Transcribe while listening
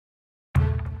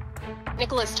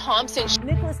Nicholas Thompson.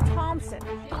 Nicholas Thompson.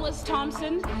 Nicholas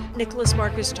Thompson. Nicholas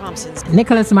Marcus Thompson.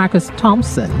 Nicholas Marcus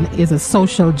Thompson is a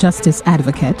social justice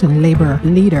advocate and labor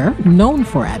leader known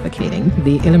for advocating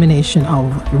the elimination of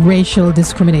racial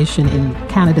discrimination in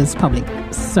Canada's public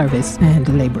service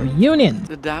and labor unions.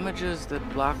 The damages that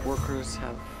black workers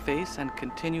have faced and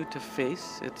continue to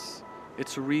face,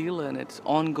 it's real and it's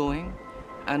ongoing.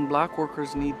 And black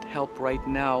workers need help right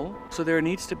now. So there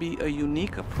needs to be a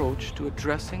unique approach to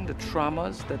addressing the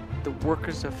traumas that the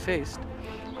workers have faced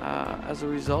as a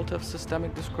result of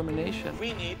systemic discrimination.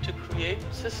 We need to create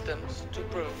systems to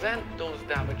prevent those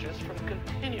damages from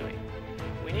continuing.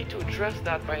 We need to address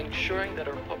that by ensuring that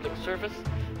our public service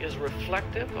is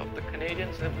reflective of the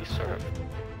Canadians that we serve.